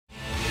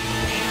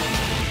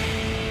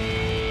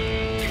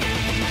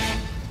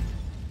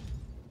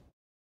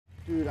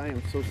I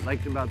am so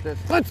psyched about this.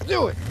 Let's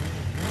do it!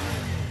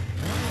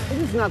 This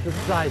is not the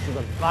size of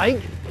the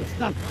bike. It's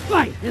the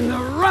fight in the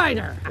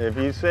rider. If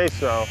you say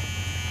so.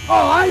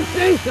 Oh, I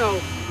say so.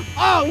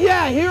 Oh,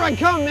 yeah, here I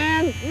come,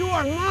 man. You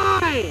are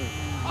mine.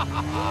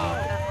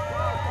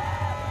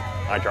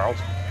 Hi, Charles.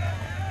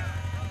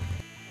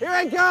 Here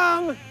I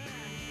come.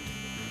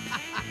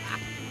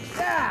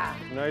 Yeah.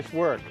 Nice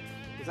work.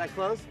 Is that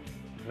close?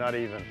 Not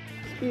even.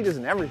 Speed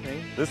isn't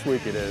everything. This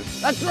week it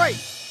is. That's right.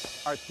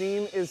 Our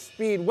theme is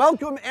speed.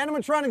 Welcome,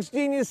 animatronics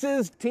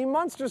geniuses, Team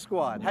Monster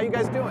Squad. How you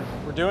guys doing?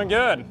 We're doing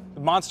good.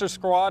 The Monster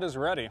Squad is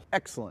ready.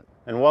 Excellent.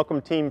 And welcome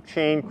Team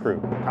Chain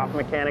Crew, top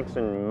mechanics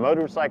in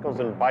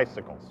motorcycles and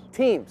bicycles.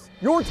 Teams,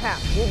 your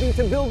task will be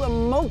to build a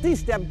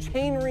multi-step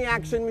chain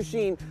reaction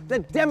machine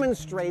that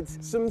demonstrates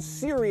some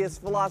serious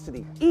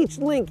velocity. Each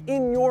link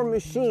in your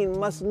machine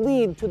must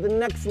lead to the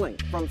next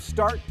link from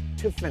start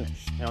to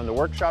finish. Now in the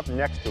workshop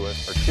next to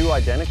us are two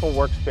identical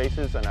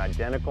workspaces and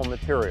identical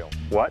materials.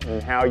 What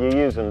and how you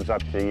use them is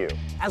up to you.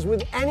 As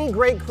with any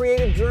great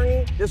creative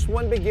journey, this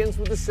one begins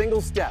with a single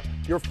step.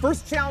 Your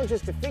first challenge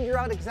is to figure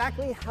out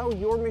exactly how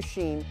your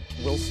machine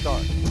will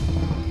start.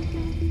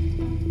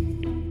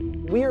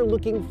 We are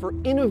looking for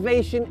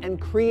innovation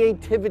and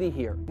creativity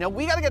here. Now,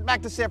 we got to get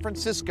back to San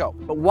Francisco.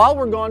 But while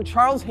we're gone,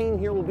 Charles Hain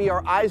here will be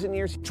our eyes and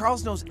ears.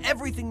 Charles knows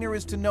everything there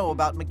is to know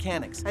about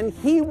mechanics, and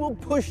he will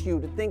push you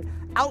to think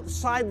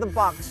outside the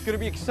box. It's going to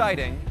be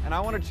exciting, and I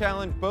want to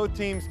challenge both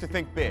teams to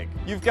think big.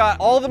 You've got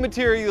all the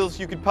materials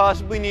you could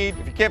possibly need.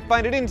 If you can't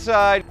find it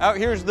inside, out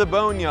here's the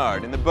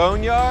boneyard. In the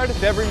boneyard,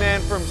 it's every man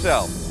for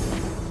himself.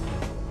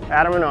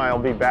 Adam and I will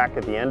be back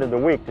at the end of the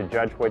week to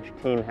judge which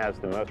team has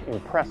the most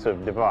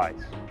impressive device.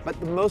 But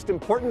the most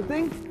important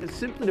thing is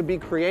simply to be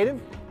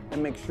creative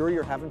and make sure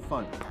you're having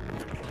fun.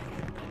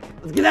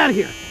 Let's get out of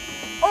here.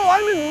 Oh,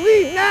 I'm in the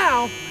lead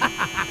now.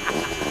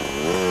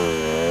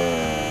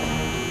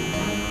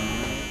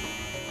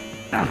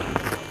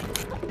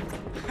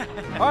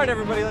 All right,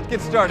 everybody, let's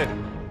get started.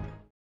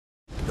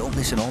 Don't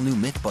miss an all-new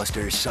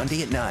Mythbusters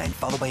Sunday at 9,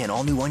 followed by an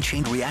all-new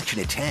Unchained reaction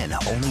at 10,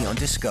 only on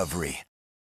Discovery.